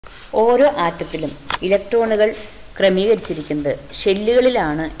ഓരോ ആറ്റത്തിലും ഇലക്ട്രോണുകൾ ക്രമീകരിച്ചിരിക്കുന്നത്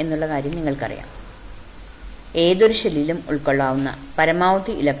ഷെല്ലുകളിലാണ് എന്നുള്ള കാര്യം നിങ്ങൾക്കറിയാം. ഏതൊരു ഷെല്ലിലും ഉൾക്കൊള്ളാവുന്ന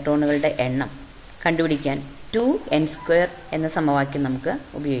പരമാവധി ഇലക്ട്രോണുകളുടെ എണ്ണം കണ്ടുപിടിക്കാൻ 2n² എന്ന സമവാക്യം നമുക്ക്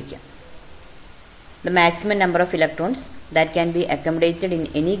ഉപയോഗിക്കാം. The maximum number of electrons that can be accommodated in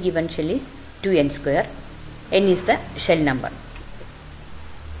any given shell is 2n². n is the shell number.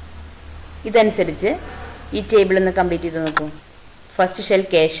 ഇതനുസരിച്ച് ഈ ടേബിൾ ഒന്ന് കംപ്ലീറ്റ് ചെയ്ത് നോക്കൂ. First shell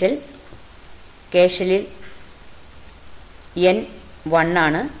K shell. K ഷെല്ലിൽ n 1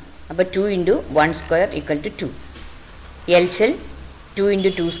 ആണ്. അപ്പോൾ 2 × 1² = 2. L shell 2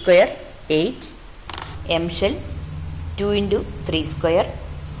 × 2² 8. M shell 2 × 3²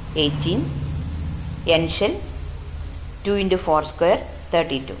 18. n shell 2 × 4²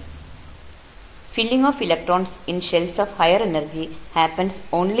 32. Filling of electrons in shells of higher energy happens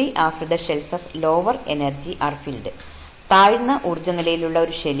only after the shells of lower energy are filled. താഴ്ന്ന ഊർജ്ജനിലയിലുള്ള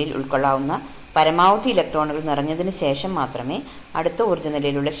ഒരു ഷെല്ലിൽ ഉൾക്കൊള്ളാവുന്ന പരമാവധി ഇലക്ട്രോണുകൾ നിറഞ്ഞതിന് ശേഷം മാത്രമേ അടുത്ത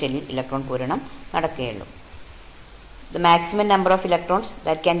ഊർജ്ജനിലയിലുള്ള ഷെല്ലിൽ ഇലക്ട്രോൺ പൂരണം നടക്കുകയുള്ളൂ. The maximum number of electrons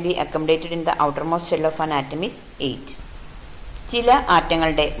that can be accommodated in the outermost shell of an atom is 8. ചില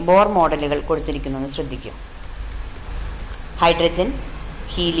ആറ്റങ്ങളുടെ ബോർ മോഡലുകൾ കൊടുത്തിരിക്കുന്നത് ശ്രദ്ധിക്കും. Hydrogen,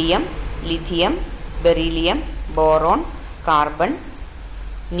 helium, lithium, beryllium, boron, carbon,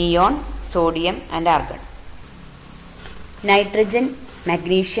 neon, sodium and argon. Nitrogen,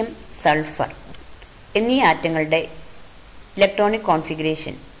 magnesium, sulphur എന്നീ ആറ്റങ്ങളുടെ electronic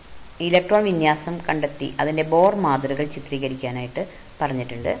configuration, electron വിന്യാസം കണ്ടെത്തി അതിൻ്റെ bore മാതൃകകൾ ചിത്രീകരിക്കാനായിട്ട്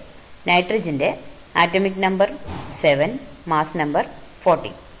പറഞ്ഞിട്ടുണ്ട്. നൈട്രജൻ്റെ atomic number 7, mass number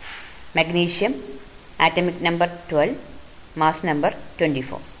 14. Magnesium atomic number 12, mass number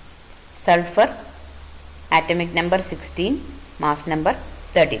 24. Sulphur atomic number 16, mass number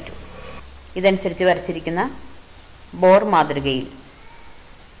 32. ഇതനുസരിച്ച് വരച്ചിരിക്കുന്ന bore മാതൃകയിൽ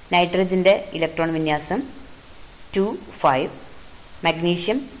നൈട്രജൻ്റെ electron വിന്യാസം 2, 5,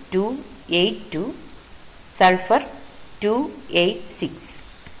 magnesium 2, 8, 2, sulphur 2, 8, 6.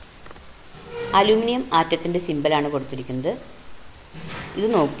 Aluminium ആറ്റത്തിൻ്റെ സിമ്പലാണ് കൊടുത്തിരിക്കുന്നത്. ഇത്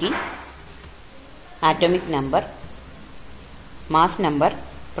നോക്കി ആറ്റോമിക് നമ്പർ, മാസ് നമ്പർ,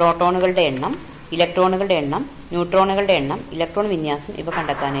 പ്രോട്ടോണുകളുടെ എണ്ണം, ഇലക്ട്രോണുകളുടെ എണ്ണം, ന്യൂട്രോണുകളുടെ എണ്ണം, ഇലക്ട്രോൺ വിന്യാസം ഇവ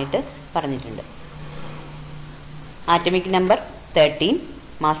കണ്ടെത്താനായിട്ട് പറഞ്ഞിട്ടുണ്ട്. Atomic number 13,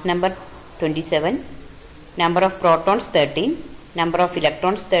 mass number 27, number of protons 13, number of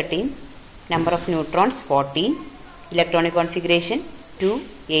electrons 13, number of neutrons 14, electronic configuration 2,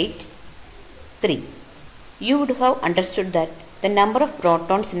 8, 3. You would have understood that the number of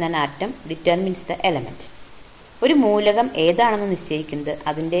protons in an atom determines the element. ഒരു മൂലകം ഏതാണെന്ന് നിശ്ചയിക്കുന്നത്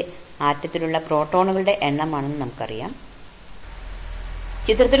അതിൻ്റെ ആറ്റത്തിലുള്ള പ്രോട്ടോണുകളുടെ എണ്ണമാണെന്ന് നമുക്കറിയാം.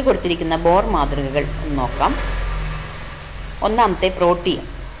 ചിത്രത്തിൽ കൊടുത്തിരിക്കുന്ന ബോർ മാതൃകകൾ നോക്കാം. ഒന്നാമത്തെ പ്രോട്ടിയം.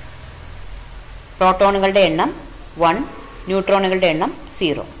 പ്രോട്ടോണുകളുടെ എണ്ണം 1, ന്യൂട്രോണുകളുടെ എണ്ണം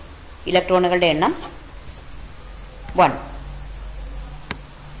 0, ഇലക്ട്രോണുകളുടെ എണ്ണം 1.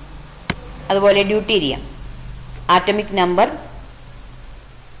 അതുപോലെ deuterium atomic number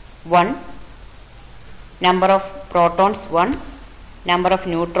 1, number of protons 1, number of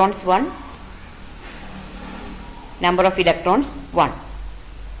neutrons 1, number of electrons 1.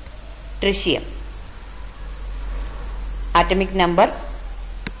 Tritium atomic number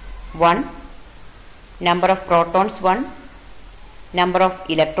 1, number of protons 1, number of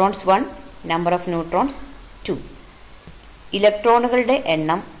electrons 1, number of neutrons 2. ഇലക്ട്രോണുകളുടെ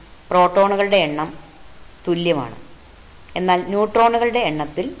എണ്ണം പ്രോട്ടോണുകളുടെ എണ്ണം തുല്യമാണ്. എന്നാൽ ന്യൂട്രോണുകളുടെ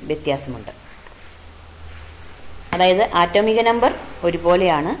എണ്ണത്തിൽ വ്യത്യാസമുണ്ട്. അതായത് ആറ്റോമിക നമ്പർ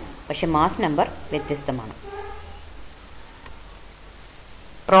ഒരുപോലെയാണ്, പക്ഷെ മാസ് നമ്പർ വ്യത്യസ്തമാണ്.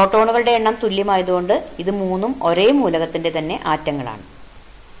 പ്രോട്ടോണുകളുടെ എണ്ണം തുല്യമായതുകൊണ്ട് ഇത് മൂന്നും ഒരേ മൂലകത്തിൻ്റെ തന്നെ ആറ്റങ്ങളാണ്.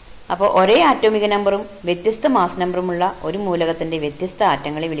 അപ്പോൾ ഒരേ ആറ്റോമിക നമ്പറും വ്യത്യസ്ത മാസ് നമ്പറുമുള്ള ഒരു മൂലകത്തിൻ്റെ വ്യത്യസ്ത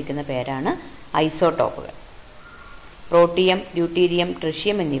ആറ്റങ്ങളെ വിളിക്കുന്ന പേരാണ് ഐസോടോപ്പുകൾ. പ്രോട്ടിയം, ഡ്യൂട്ടീരിയം,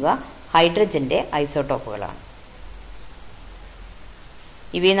 ട്രിഷ്യം എന്നിവ ഹൈഡ്രജൻ്റെ ഐസോടോപ്പുകളാണ്.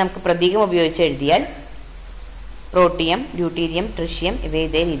 ഇവയെ നമുക്ക് പ്രതീകം ഉപയോഗിച്ച് എഴുതിയാൽ പ്രോട്ടിയം, ഡ്യൂട്ടീരിയം, ട്രിഷ്യം ഇവയെ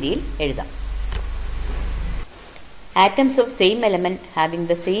ഇതേ രീതിയിൽ എഴുതാം. Atoms of same element having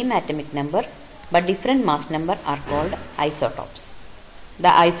the same atomic number but different mass number are called isotopes.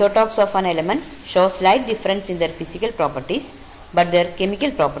 The isotopes of an element show slight difference in their physical properties, but their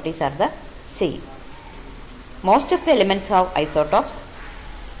chemical properties are the same. Most of the elements have isotopes.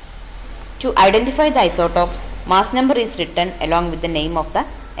 To identify the isotopes, mass number is written along with the name of the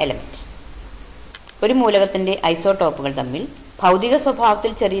element. ഒരു മൂലകത്തിൻ്റെ ഐസോടോപ്പുകൾ തമ്മിൽ ഭൗതിക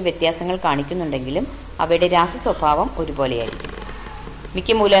സ്വഭാവത്തിൽ ചെറിയ വ്യത്യാസങ്ങൾ കാണിക്കുന്നുണ്ടെങ്കിലും അവയുടെ രാസ സ്വഭാവം ഒരുപോലെയായിരിക്കും.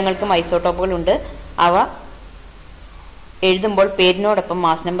 മിക്ക മൂലകങ്ങൾക്കും ഐസോടോപ്പുകൾ ഉണ്ട്. അവ എഴുതുമ്പോൾ പേരിനോടൊപ്പം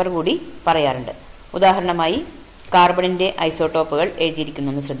മാസ് നമ്പർ കൂടി പറയാറുണ്ട്. ഉദാഹരണമായി കാർബണിൻ്റെ ഐസോട്ടോപ്പുകൾ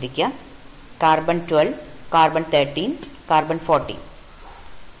എഴുതിയിരിക്കുന്നു ശ്രദ്ധിക്കുക. കാർബൺ 12, കാർബൺ 13, കാർബൺ 14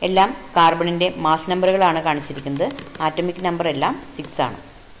 എല്ലാം കാർബണിൻ്റെ മാസ് നമ്പറുകളാണ് കാണിച്ചിരിക്കുന്നത്. ആറ്റമിക് നമ്പർ എല്ലാം 6 ആണ്.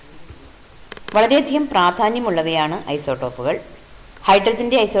 വളരെയധികം പ്രാധാന്യമുള്ളവയാണ് ഐസോട്ടോപ്പുകൾ.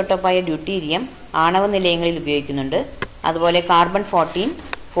 ഹൈഡ്രജൻ്റെ ഐസോട്ടോപ്പായ ഡ്യൂട്ടീരിയം ആണവ നിലയങ്ങളിൽ ഉപയോഗിക്കുന്നുണ്ട്. അതുപോലെ കാർബൺ 14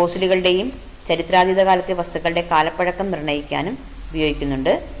 ഫോസിലുകളുടെയും ചരിത്രാതീത കാലത്തെ വസ്തുക്കളുടെ കാലപ്പഴക്കം നിർണ്ണയിക്കാനും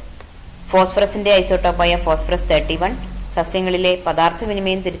ഉപയോഗിക്കുന്നുണ്ട്. ഫോസ്ഫറസിൻ്റെ ഐസോട്ടോപ്പായ ഫോസ്ഫറസ് 31 സസ്യങ്ങളിലെ പദാർത്ഥ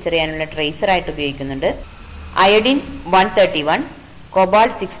വിനിമയം തിരിച്ചറിയാനുള്ള ട്രേസറായിട്ട് ഉപയോഗിക്കുന്നുണ്ട്. അയഡിൻ 131,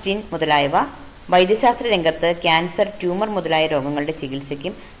 കൊബാൾട്ട് 16 മുതലായവ വൈദ്യശാസ്ത്ര രംഗത്ത് ക്യാൻസർ, ട്യൂമർ മുതലായ രോഗങ്ങളുടെ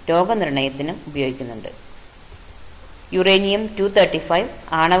ചികിത്സയ്ക്കും രോഗനിർണയത്തിനും ഉപയോഗിക്കുന്നുണ്ട്. യുറേനിയം 235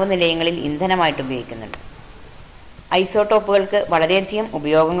 ആണവ നിലയങ്ങളിൽ ഇന്ധനമായിട്ട് ഉപയോഗിക്കുന്നുണ്ട്. ഐസോട്ടോപ്പുകൾക്ക് വളരെയധികം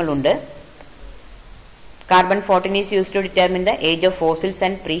ഉപയോഗങ്ങളുണ്ട്. Carbon 14 is used to determine the age of fossils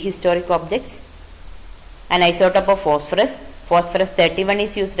and prehistoric objects. An isotope of phosphorus, phosphorus 31,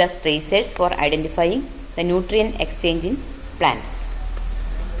 is used as tracers for identifying the nutrient exchange in plants.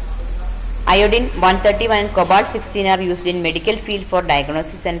 Iodine 131 and cobalt 16 are used in medical field for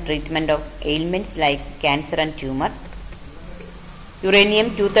diagnosis and treatment of ailments like cancer and tumor. Uranium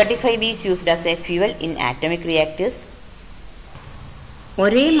 235 is used as a fuel in atomic reactors.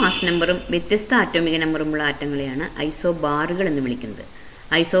 ഒരേ mass നമ്പറും വ്യത്യസ്ത ആറ്റോമിക നമ്പറുമുള്ള ആറ്റങ്ങളെയാണ് ഐസോബാറുകൾ എന്ന് വിളിക്കുന്നത്.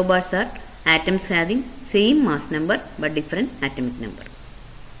 Isobars R atoms having same mass number but different atomic number.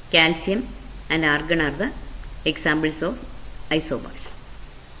 Calcium and argon are the examples of isobars.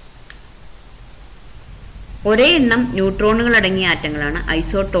 ഒരേ എണ്ണം ന്യൂട്രോണുകൾ അടങ്ങിയ ആറ്റങ്ങളാണ്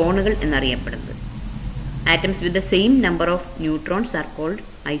ഐസോട്ടോണുകൾ എന്നറിയപ്പെടുന്നത്. Atoms with the same number of neutrons are called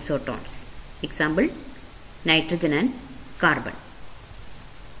isotones. Example nitrogen and carbon.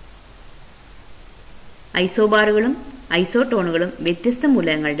 ഐസോബാറുകളും ഐസോട്ടോണുകളും വ്യത്യസ്ത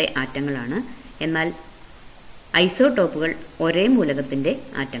മൂലകങ്ങളുടെ ആറ്റങ്ങളാണ്. എന്നാൽ ഐസോട്ടോപ്പുകൾ ഒരേ മൂലകത്തിൻ്റെ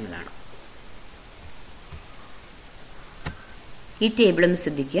ആറ്റങ്ങളാണ്. ഈ table ഒന്ന്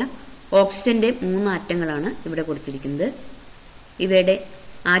ശ്രദ്ധിക്കുക. ഓക്സിജൻ്റെ 3 ആറ്റങ്ങളാണ് ഇവിടെ കൊടുത്തിരിക്കുന്നത്. ഇവയുടെ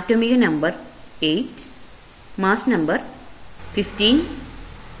ആറ്റോമിക number 8, mass number 15,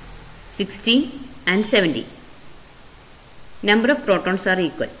 16 and 17. Number of protons are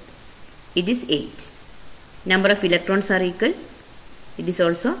equal. It is 8. Number of electrons are equal. It is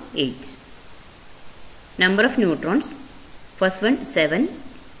also 8. Number of neutrons, first one 7,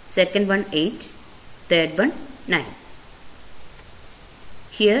 second one 8, third one 9.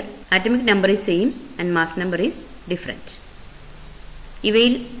 Here atomic number is same and mass number is different.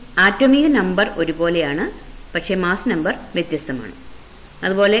 ഇവയിൽ ആറ്റോമിക number ഒരുപോലെയാണ്, പക്ഷേ mass number വ്യത്യസ്തമാണ്.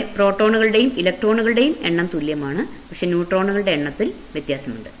 അതുപോലെ പ്രോട്ടോണുകളുടെയും ഇലക്ട്രോണുകളുടെയും എണ്ണം തുല്യമാണ്, പക്ഷേ ന്യൂട്രോണുകളുടെ എണ്ണത്തിൽ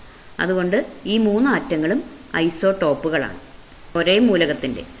വ്യത്യാസമുണ്ട്. അതുകൊണ്ട് ഈ 3 ആറ്റങ്ങളും ഐസോടോപ്പുകളാണ്. ഒരേ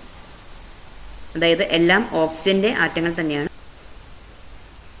മൂലകത്തിൻ്റെ, അതായത് എല്ലാം ഓക്സിജന്റെ ആറ്റങ്ങൾ തന്നെയാണ്.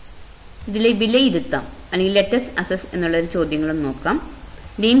 ഇതിലെ വിലയിരുത്താം അല്ലെങ്കിൽ ലെറ്റസ് അസസ് എന്നുള്ളൊരു ചോദ്യങ്ങളും നോക്കാം.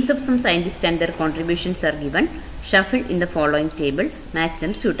 Names of some scientist and there contributions are given. Shuffle in the following table. Match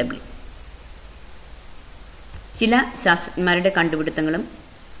them suitably. ചില ശാസ്ത്രജ്ഞന്മാരുടെ കണ്ടുപിടുത്തങ്ങളും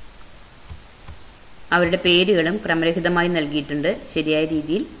അവരുടെ പേരുകളും ക്രമരഹിതമായി നൽകിയിട്ടുണ്ട്. ശരിയായ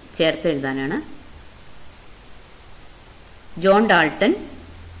രീതിയിൽ ചേർത്ത് എഴുതാനാണ്. ജോൺ ഡാൾട്ടൺ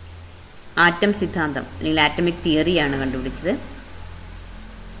ആറ്റം സിദ്ധാന്തം അല്ലെങ്കിൽ ആറ്റമിക് തിയറിയാണ് കണ്ടുപിടിച്ചത്.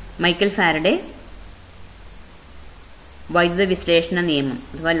 മൈക്കൽ ഫാരഡേ വൈദ്യുത വിശ്ലേഷണ നിയമം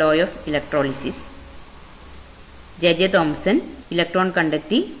അഥവാ law of electrolysis. J Thomson electron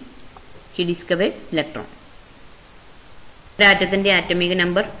കണ്ടെത്തി. He discovered electron. ആറ്റത്തിന്റെ ആറ്റമിക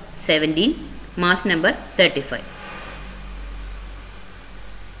number 17, mass number 35.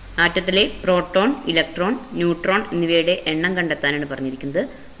 ആറ്റത്തിലെ proton, electron, neutron എന്നിവയുടെ എണ്ണം കണ്ടെത്താനാണ് പറഞ്ഞിരിക്കുന്നത്.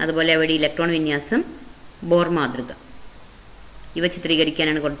 അതുപോലെ അവയുടെ ഇലക്ട്രോൺ വിന്യാസം, ബോർ മാതൃക ഇവ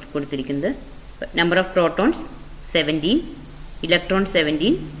ചിത്രീകരിക്കാനാണ് കൊടുത്തിരിക്കുന്നത്. Number of protons 17, electron 17,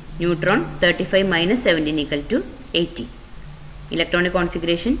 neutron 35 - 17 = 80. Electronic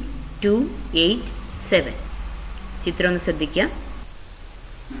configuration 2, 8, 7. ചിത്രം ഒന്ന് ശ്രദ്ധിക്കുക.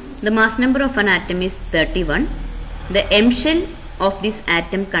 The mass number of an atom is 31. The M shell of this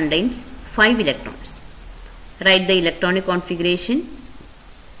atom contains 5 electrons. Write the electronic configuration,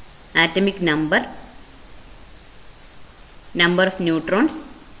 atomic number, number of neutrons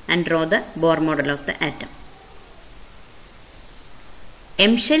and draw the Bohr model of the atom.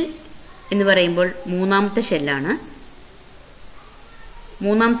 M shell എന്ന് പറയുമ്പോൾ മൂന്നാമത്തെ ഷെല്ലാണ്.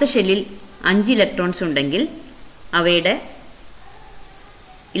 മൂന്നാമത്തെ ഷെല്ലിൽ 5 electrons ഉണ്ടെങ്കിൽ അവയുടെ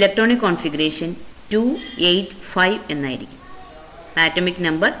electronic configuration 2, 8, 5 എന്നായിരിക്കും. Atomic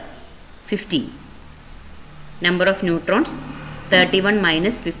number 15. number of neutrons 31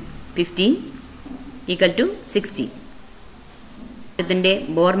 minus 15 equal to 16. ഇതിന്റെ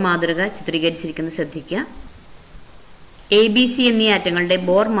bore മാതൃക ചിത്രീകരിച്ചിരിക്കുന്നത് ശ്രദ്ധിക്കുക. ABC എന്നീ ആറ്റങ്ങളുടെ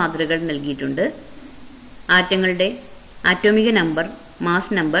ബോർ മാതൃകകൾ നൽകിയിട്ടുണ്ട്. ആറ്റങ്ങളുടെ ആറ്റോമിക നമ്പർ,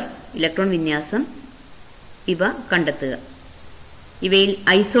 മാസ് നമ്പർ, ഇലക്ട്രോൺ വിന്യാസം ഇവ കണ്ടെത്തുക. ഇവയിൽ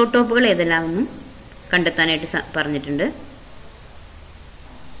ഐസോട്ടോപ്പുകൾ ഏതെല്ലാമെന്നും കണ്ടെത്താനായിട്ട് പറഞ്ഞിട്ടുണ്ട്.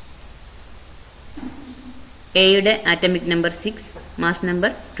 എയുടെ atomic number 6, mass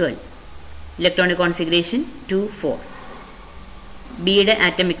number 12, electronic configuration 2, 4. ബിയുടെ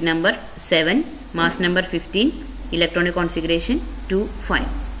atomic number 7, mass number 15, electronic configuration 2,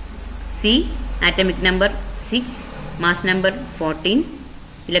 5. C atomic number 6, mass number 14,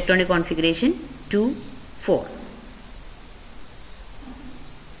 electronic configuration 2, 4.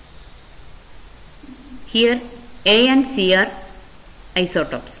 Here A and C are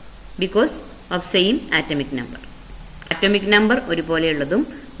isotopes because of same atomic number. Atomic number ഒരുപോലെയുള്ളതും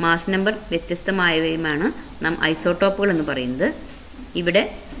mass number വ്യത്യസ്തമായവയുമാണ് നാം ഐസോട്ടോപ്പുകൾ എന്ന് പറയുന്നത്. ഇവിടെ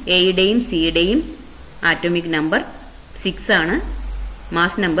എയുടെയും സിയുടെയും atomic number 6 ആണ്,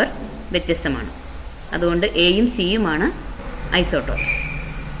 mass number വ്യത്യസ്തമാണ്. അതുകൊണ്ട് എയും സിയുമാണ് isotopes.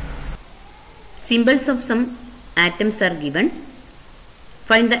 Symbols of some atoms are given.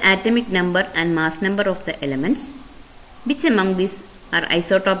 Find the atomic number and mass number of the elements. Which among these are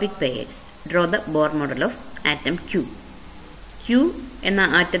isotopic pairs? Draw the Bohr model of atom Q. Q എന്ന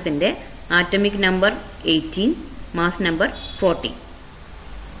ആറ്റത്തിന്റെ atomic number 18, mass number 14,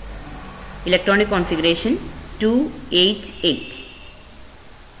 electronic configuration 288.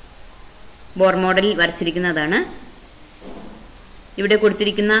 Bore മോഡലിൽ വരച്ചിരിക്കുന്നതാണ്. ഇവിടെ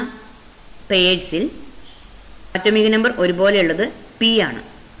കൊടുത്തിരിക്കുന്ന പെയേഴ്സിൽ atomic number ഒരുപോലെയുള്ളത് P ആണ്.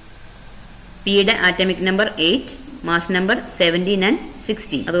 പിയുടെ atomic number 8, mass number 17 and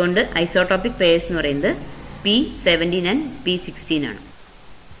 16. അതുകൊണ്ട് isotopic pairs എന്ന് പറയുന്നത് P17 and P16 ആണ്.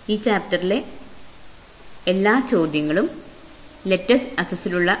 ഈ ചാപ്റ്ററിലെ എല്ലാ ചോദ്യങ്ങളും ലെറ്റസ്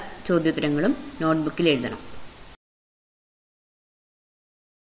അസസിലുള്ള ചോദ്യോത്തരങ്ങളും നോട്ട്ബുക്കിൽ എഴുതണം.